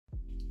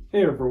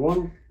Hey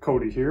everyone,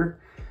 Cody here,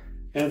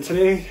 and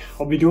today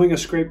I'll be doing a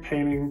scrape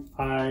painting.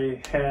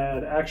 I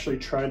had actually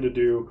tried to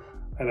do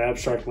an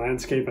abstract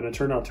landscape and it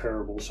turned out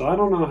terrible, so I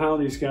don't know how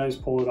these guys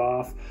pull it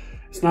off.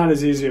 It's not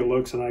as easy as it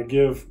looks, and I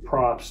give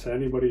props to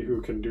anybody who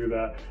can do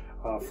that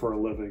for a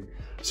living.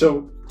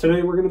 So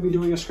today we're going to be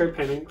doing a scrape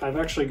painting. I've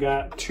actually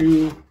got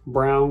two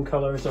brown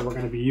colors that we're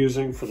going to be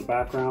using for the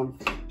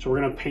background. So we're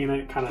going to paint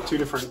it kind of two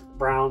different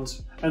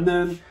browns, and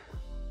then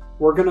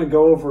we're going to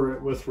go over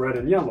it with red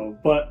and yellow.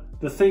 But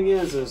the thing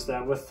is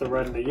that with the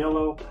red and the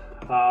yellow,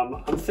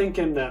 I'm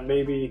thinking that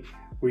maybe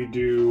we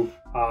do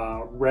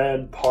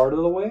red part of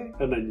the way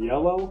and then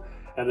yellow,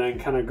 and then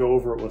kind of go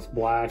over it with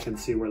black and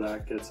see where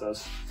that gets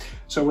us.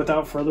 So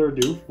without further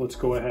ado, let's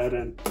go ahead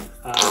and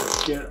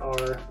get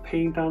our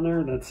paint on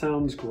there. That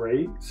sounds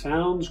great.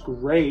 Sounds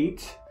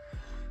great.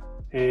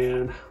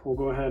 And we'll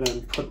go ahead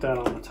and put that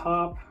on the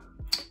top.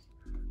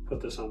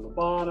 Put this on the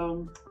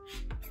bottom.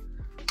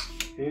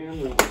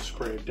 And we'll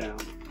scrape down.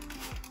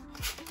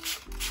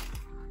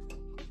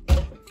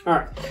 All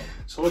right,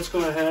 so let's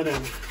go ahead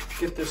and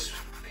get this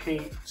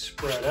paint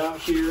spread out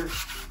here.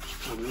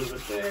 I'll move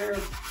it there.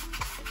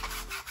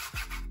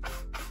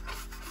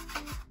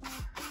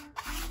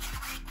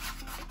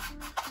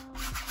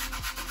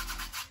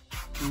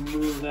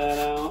 Move that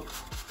out.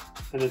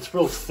 And it's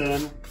real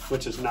thin,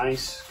 which is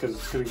nice because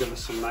it's going to give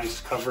us some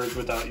nice coverage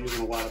without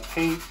using a lot of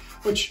paint,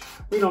 which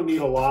we don't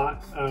need a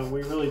lot.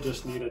 We really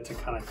just need it to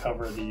kind of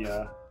cover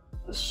the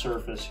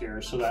surface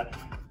here so that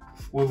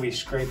when we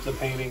scrape the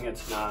painting,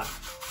 it's not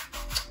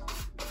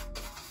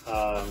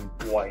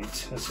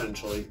white,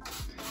 essentially.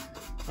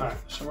 All right,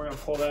 so we're gonna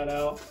pull that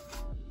out.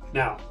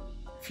 Now,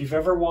 if you've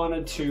ever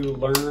wanted to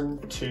learn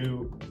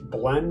to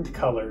blend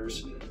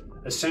colors,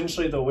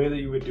 essentially the way that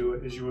you would do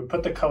it is you would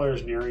put the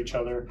colors near each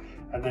other,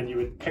 and then you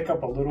would pick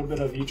up a little bit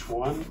of each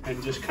one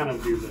and just kind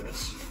of do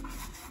this.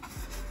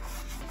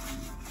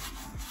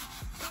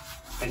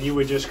 And you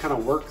would just kind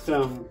of work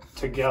them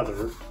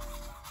together.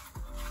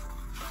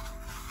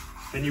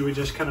 And you would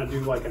just kind of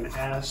do like an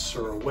S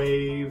or a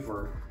wave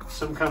or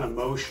some kind of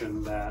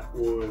motion that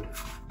would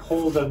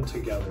pull them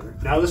together.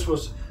 Now this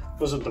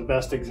wasn't the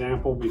best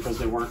example because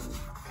they weren't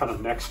kind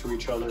of next to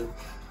each other.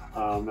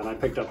 And I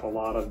picked up a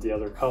lot of the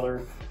other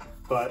color,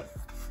 but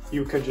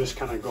you could just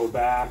kind of go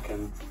back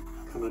and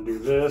kind of do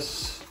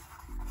this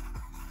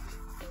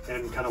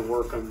and kind of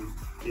work them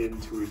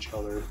into each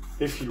other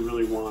if you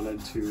really wanted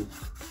to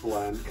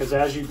blend. Because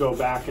as you go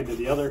back into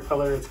the other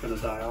color, it's going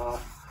to die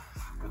off,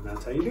 and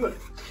that's how you do it.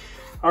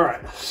 All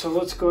right, so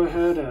let's go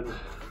ahead and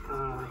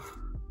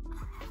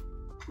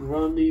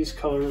run these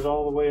colors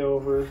all the way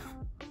over.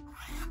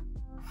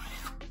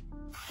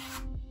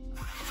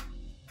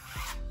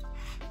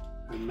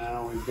 And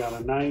now we've got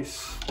a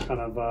nice kind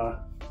of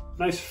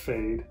nice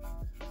fade,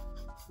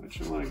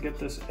 which I want to get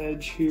this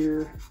edge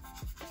here.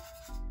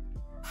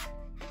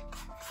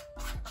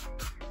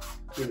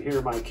 You can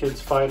hear my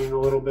kids fighting a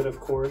little bit, of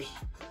course.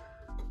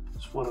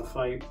 Just want to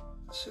fight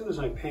as soon as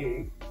I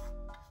paint.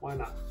 Why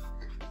not?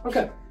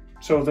 Okay.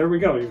 So there we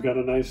go, you've got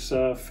a nice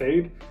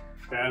fade,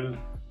 and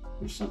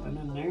there's something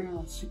in there.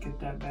 Let's get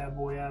that bad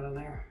boy out of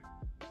there.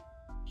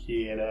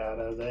 Get out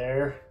of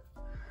there.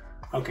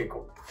 Okay,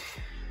 cool.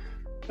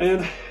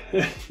 And,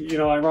 you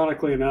know,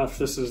 ironically enough,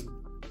 this is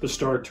the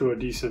start to a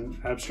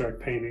decent abstract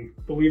painting,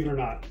 believe it or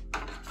not.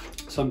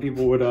 Some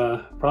people would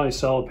probably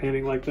sell a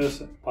painting like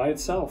this by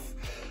itself,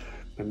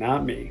 but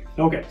not me.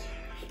 Okay,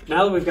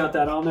 now that we've got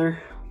that on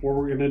there, what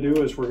we're gonna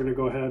do is we're gonna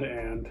go ahead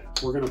and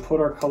we're gonna put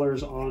our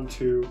colors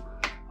onto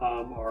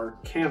our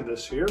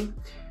canvas here.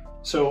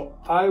 So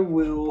I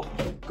will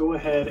go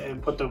ahead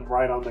and put them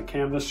right on the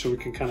canvas so we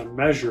can kind of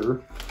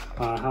measure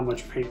how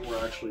much paint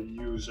we're actually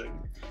using.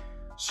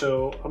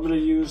 So I'm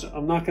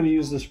not gonna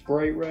use this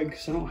bright red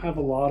because I don't have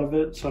a lot of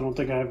it, so I don't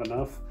think I have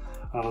enough.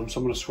 So I'm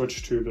gonna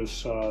switch to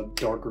this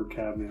darker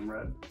cadmium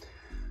red.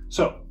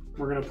 So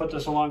we're gonna put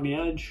this along the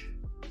edge.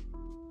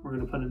 We're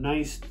gonna put a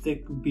nice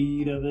thick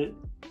bead of it.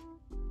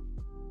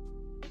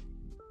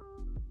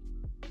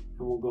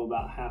 And we'll go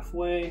about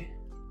halfway.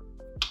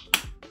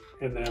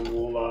 And then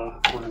we're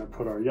gonna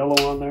put our yellow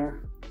on there.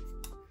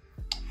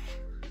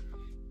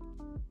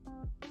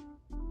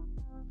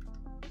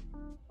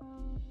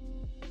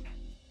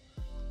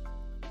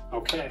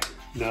 Okay,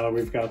 now that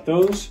we've got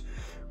those,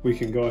 we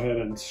can go ahead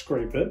and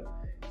scrape it.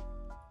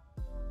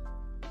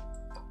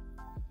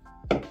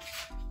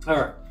 All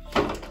right,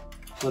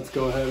 let's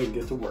go ahead and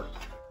get to work.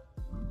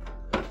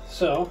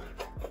 So,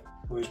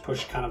 we just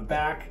push kind of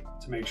back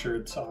to make sure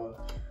it's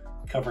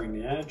covering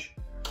the edge.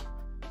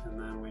 And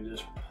then we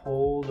just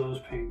pull those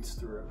paints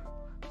through.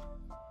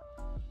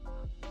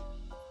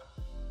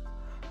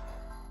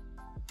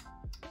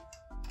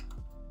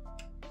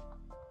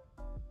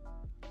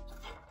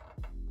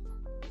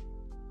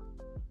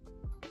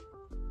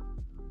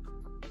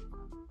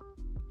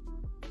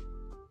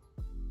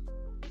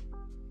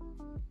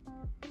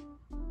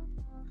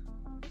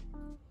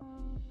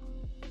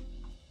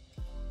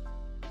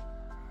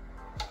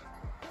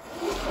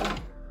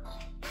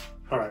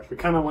 All right, we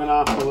kind of went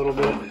off a little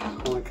bit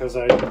only because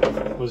I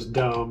was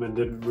dumb and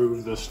didn't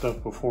move this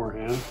stuff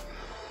beforehand.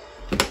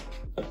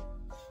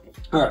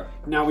 All right,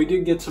 now we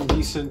did get some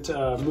decent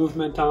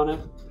movement on it.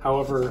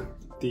 However,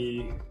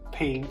 the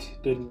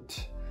paint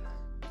didn't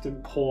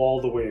pull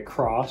all the way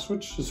across,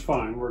 which is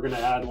fine. We're gonna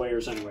add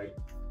layers anyway.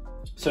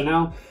 So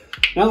now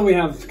that we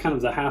have kind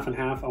of the half and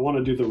half, I want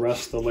to do the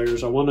rest of the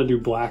layers. I want to do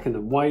black and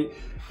then white,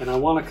 and I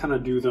want to kind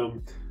of do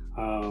them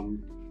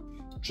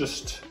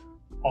just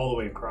all the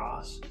way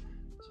across.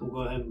 So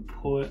we'll go ahead and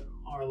put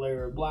our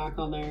layer of black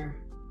on there.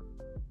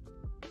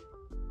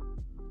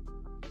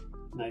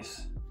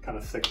 Nice kind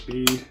of thick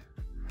bead.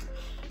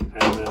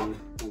 And then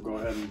we'll go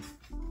ahead and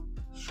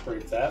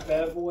scrape that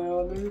bad boy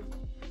on there.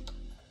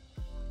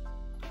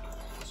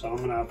 So I'm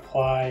gonna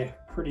apply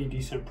pretty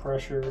decent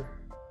pressure.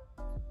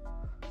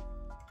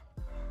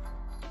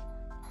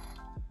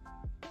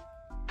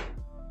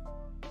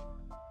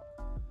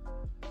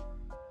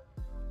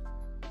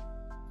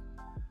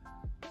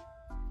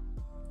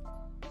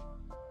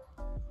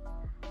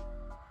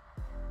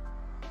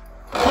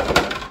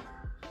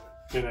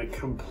 And I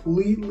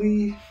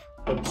completely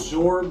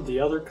absorbed the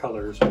other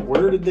colors.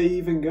 Where did they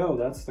even go?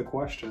 That's the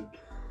question.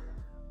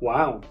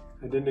 Wow,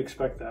 I didn't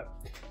expect that.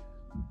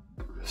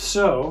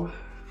 So,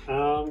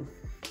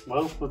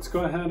 well, let's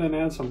go ahead and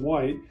add some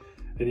white.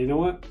 And you know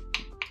what?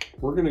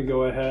 We're gonna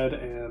go ahead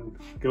and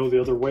go the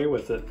other way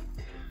with it.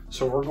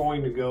 So we're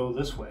going to go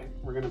this way.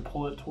 We're gonna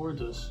pull it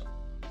towards us.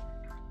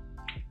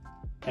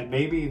 And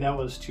maybe that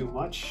was too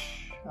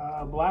much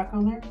black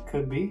on there.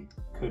 Could be,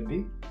 could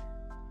be.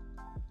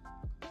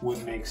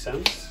 Would make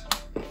sense.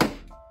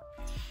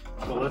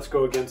 So let's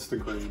go against the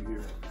grain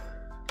here.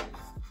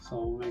 So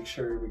we'll make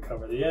sure we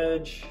cover the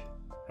edge.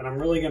 And I'm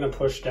really gonna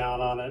push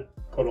down on it,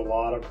 put a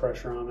lot of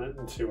pressure on it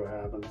and see what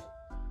happens.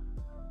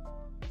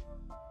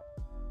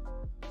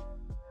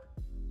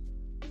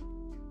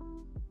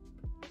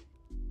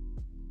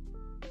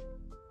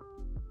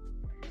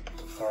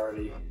 It's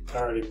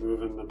already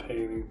moving the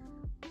painting.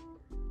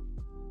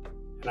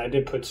 And I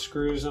did put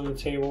screws on the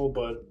table,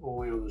 but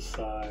only on the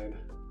side.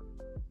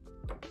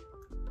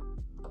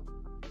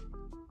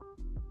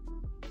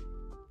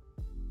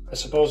 I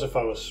suppose if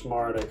I was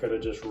smart, I could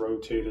have just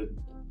rotated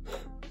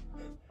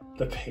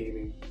the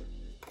painting.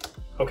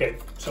 Okay,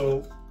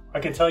 so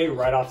I can tell you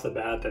right off the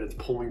bat that it's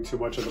pulling too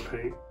much of the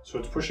paint. So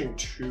it's pushing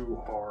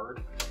too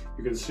hard.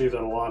 You can see that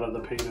a lot of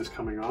the paint is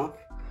coming off.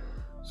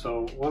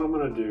 So what I'm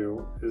gonna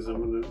do is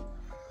I'm gonna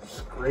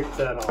scrape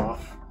that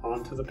off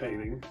onto the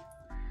painting.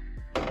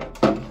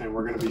 And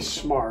we're gonna be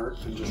smart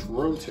and just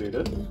rotate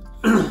it.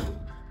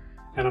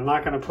 And I'm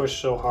not gonna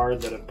push so hard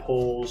that it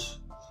pulls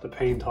the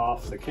paint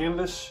off the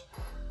canvas.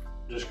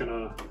 Just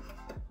gonna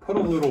put a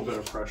little bit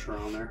of pressure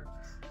on there.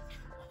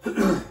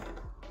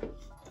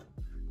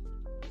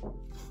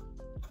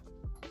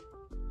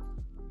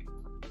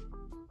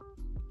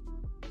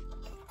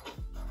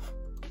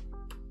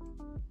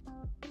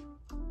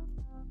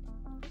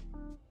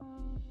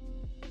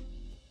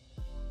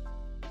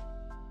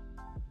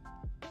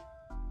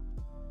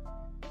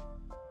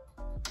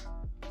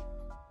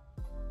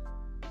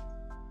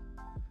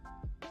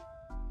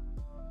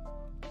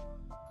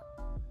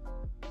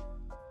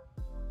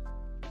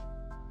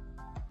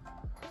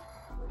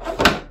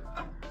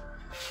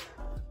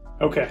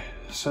 Okay,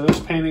 so this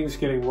painting's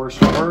getting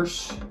worse and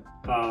worse.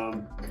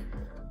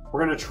 We're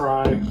gonna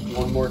try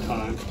one more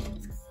time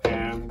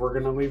and we're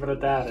gonna leave it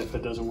at that if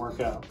it doesn't work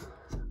out.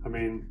 I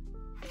mean,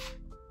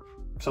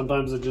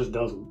 sometimes it just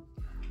doesn't.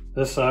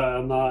 This,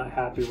 I'm not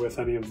happy with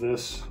any of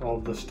this, all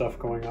of this stuff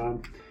going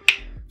on.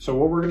 So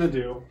what we're gonna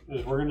do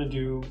is we're gonna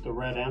do the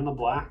red and the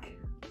black.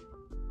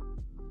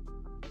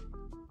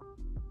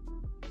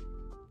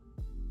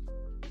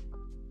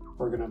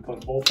 We're gonna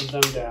put both of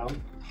them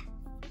down.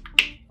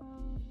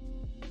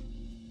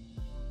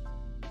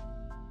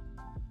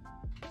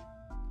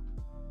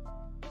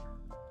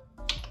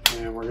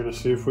 And we're gonna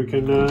see if we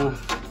can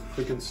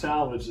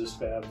salvage this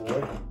bad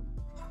boy.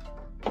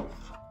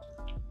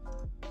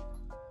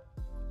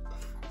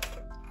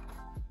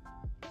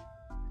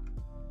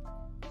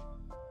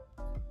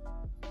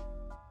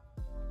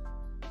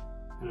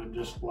 And I'm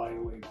just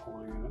lightly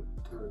pulling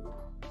it through.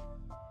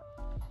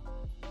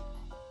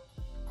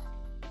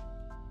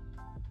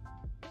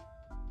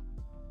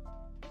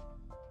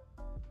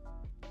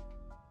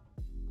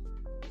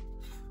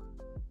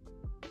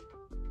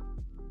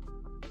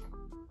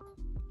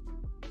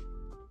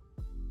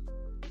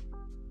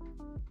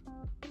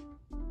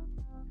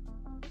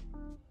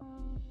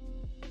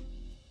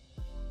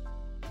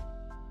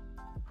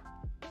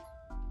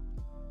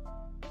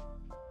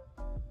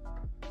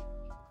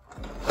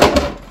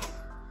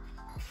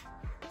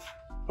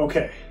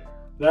 Okay,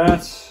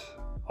 that's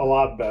a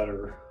lot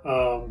better.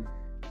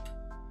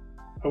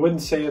 I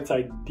wouldn't say it's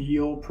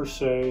ideal per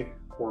se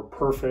or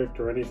perfect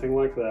or anything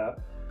like that.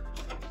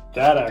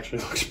 That actually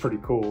looks pretty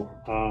cool.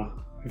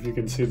 If you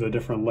can see the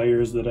different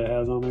layers that it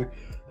has on there,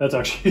 that's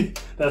actually,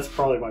 that's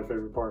probably my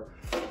favorite part.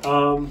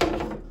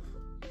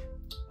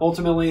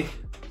 Ultimately,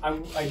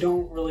 I'm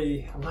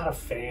not a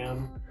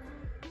fan.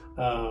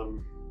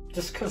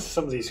 just because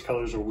some of these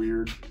colors are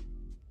weird.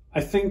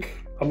 I think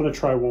I'm gonna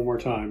try one more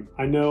time.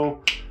 I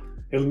know,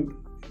 and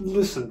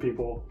listen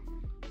people,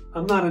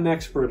 I'm not an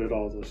expert at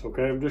all this,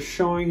 okay? I'm just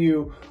showing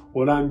you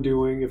what I'm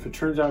doing. If it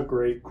turns out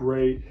great,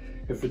 great.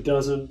 If it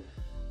doesn't,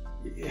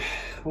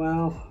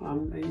 well,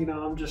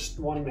 I'm just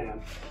one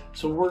man.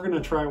 So we're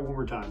gonna try it one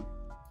more time.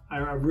 I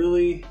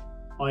really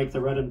like the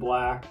red and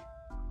black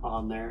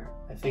on there.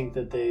 I think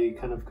that they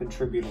kind of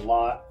contribute a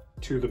lot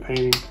to the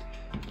painting.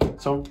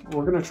 So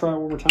we're gonna try it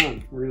one more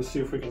time. We're gonna see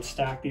if we can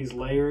stack these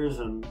layers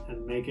and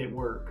make it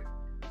work.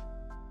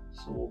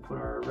 So we'll put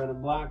our red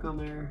and black on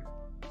there.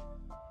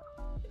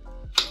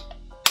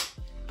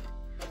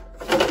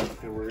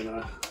 And we're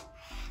gonna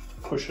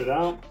push it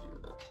out.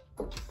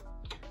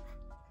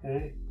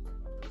 Okay.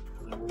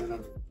 And then we're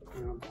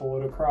gonna pull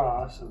it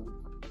across and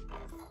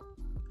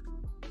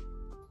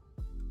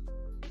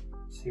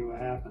see what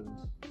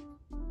happens.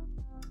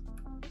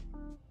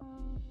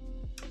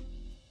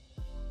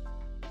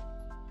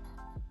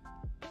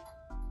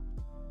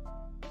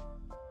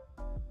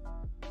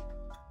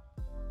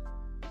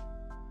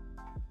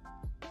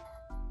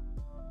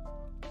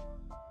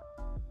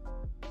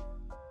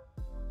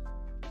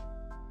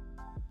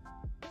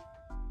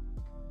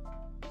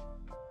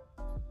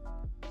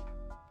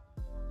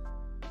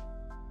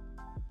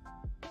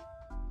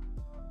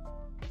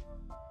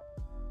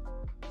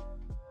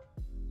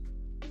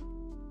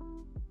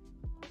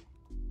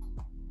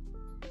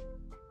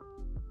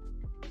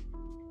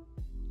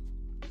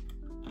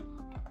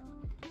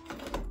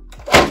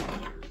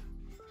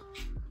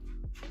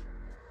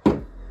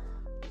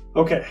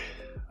 Okay,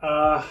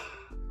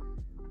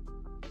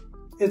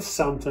 it's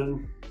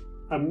something.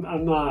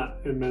 I'm not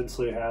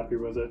immensely happy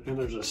with it, and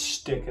there's a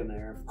stick in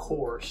there, of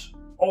course.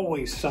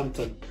 Always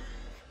something.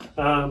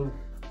 I'm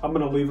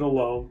gonna leave it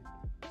alone.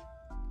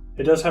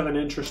 It does have an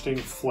interesting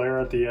flare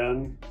at the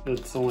end.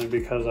 It's only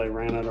because I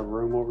ran out of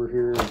room over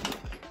here.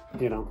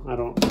 You know, I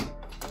don't.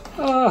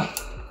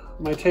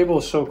 My table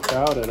is so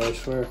crowded. I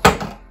swear,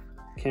 I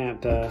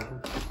can't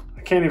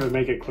even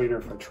make it cleaner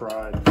if I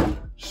tried.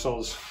 Just all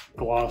this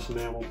gloss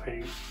enamel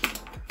paint.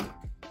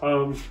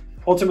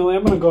 Ultimately,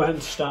 I'm going to go ahead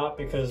and stop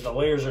because the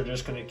layers are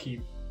just going to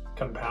keep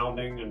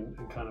compounding and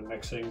kind of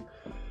mixing.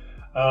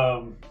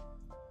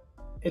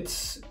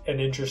 It's an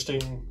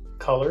interesting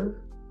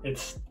color.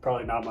 It's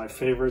probably not my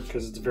favorite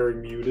because it's very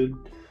muted.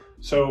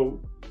 So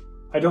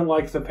I don't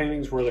like the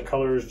paintings where the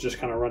colors just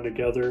kind of run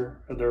together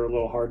and they're a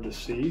little hard to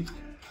see.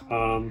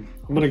 I'm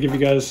going to give you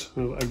guys,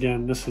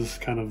 again, this is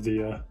kind of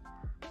the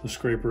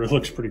scraper. It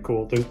looks pretty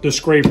cool. The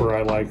scraper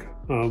I like.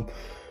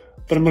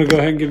 But I'm going to go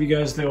ahead and give you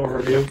guys the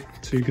overview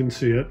so you can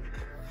see it.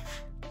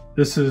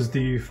 This is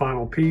the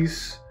final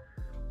piece.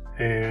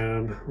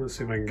 And let's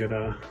see if I can get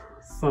a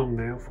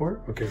thumbnail for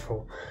it. Okay,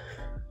 cool.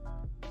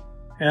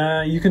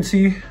 You can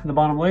see the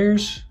bottom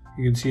layers.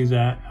 You can see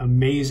that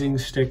amazing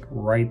stick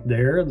right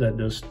there that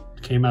just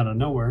came out of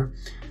nowhere.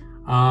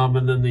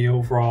 And then the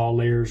overall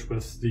layers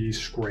with the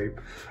scrape.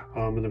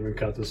 And then we've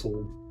got this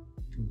little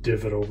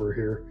divot over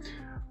here.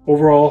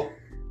 Overall,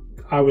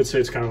 I would say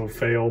it's kind of a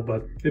fail,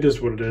 but it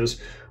is what it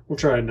is. We'll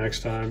try it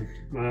next time.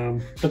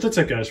 But that's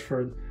it, guys,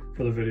 for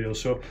the video.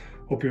 So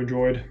hope you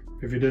enjoyed.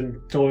 If you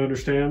didn't, totally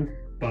understand.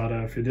 But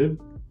if you did,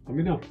 let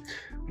me know.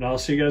 But I'll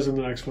see you guys in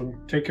the next one.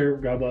 Take care,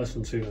 God bless,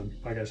 and see you then.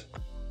 Bye, guys.